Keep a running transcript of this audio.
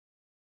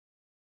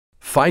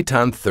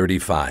Phyton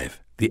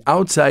 35, the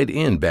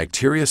outside-in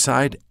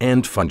bactericide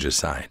and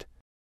fungicide.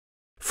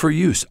 For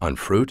use on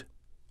fruit,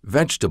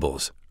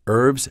 vegetables,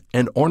 herbs,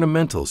 and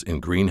ornamentals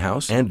in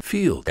greenhouse and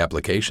field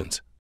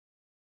applications.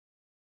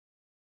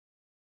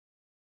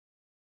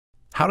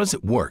 How does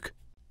it work?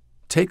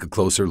 Take a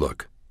closer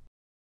look.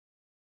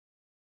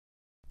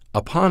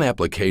 Upon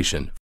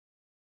application,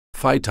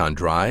 Phyton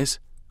dries,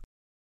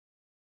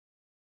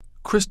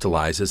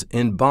 crystallizes,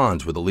 and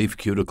bonds with the leaf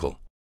cuticle,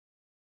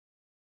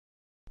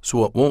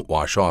 so it won't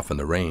wash off in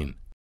the rain.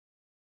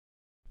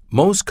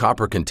 Most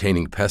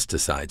copper-containing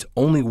pesticides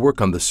only work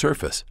on the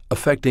surface,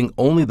 affecting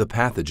only the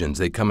pathogens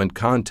they come in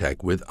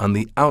contact with on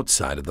the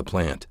outside of the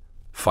plant.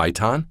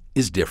 Phyton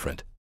is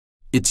different.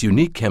 Its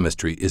unique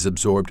chemistry is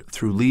absorbed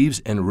through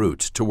leaves and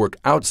roots to work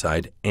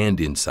outside and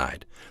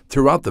inside,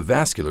 throughout the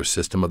vascular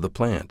system of the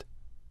plant.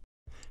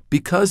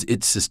 Because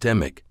it's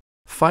systemic,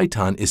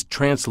 Phyton is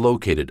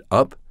translocated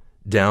up,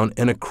 down,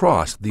 and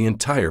across the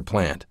entire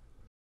plant.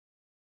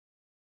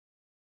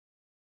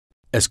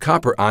 As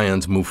copper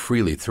ions move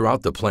freely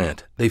throughout the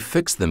plant, they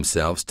fix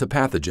themselves to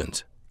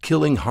pathogens,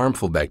 killing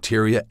harmful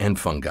bacteria and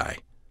fungi.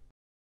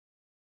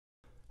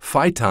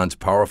 Phyton's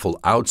powerful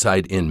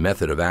outside-in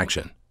method of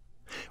action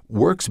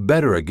works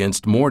better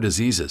against more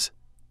diseases,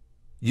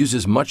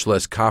 uses much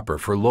less copper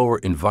for lower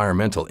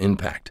environmental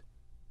impact,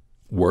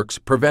 works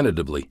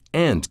preventatively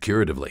and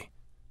curatively,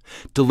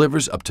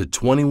 delivers up to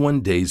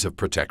 21 days of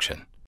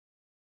protection.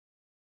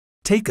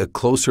 Take a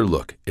closer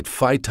look at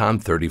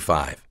Phyton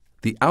 35,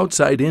 the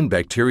outside-in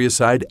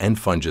bactericide and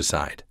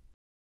fungicide.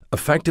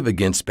 Effective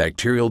against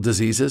bacterial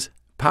diseases,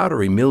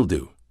 powdery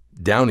mildew,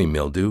 downy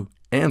mildew,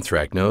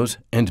 anthracnose,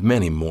 and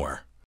many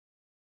more.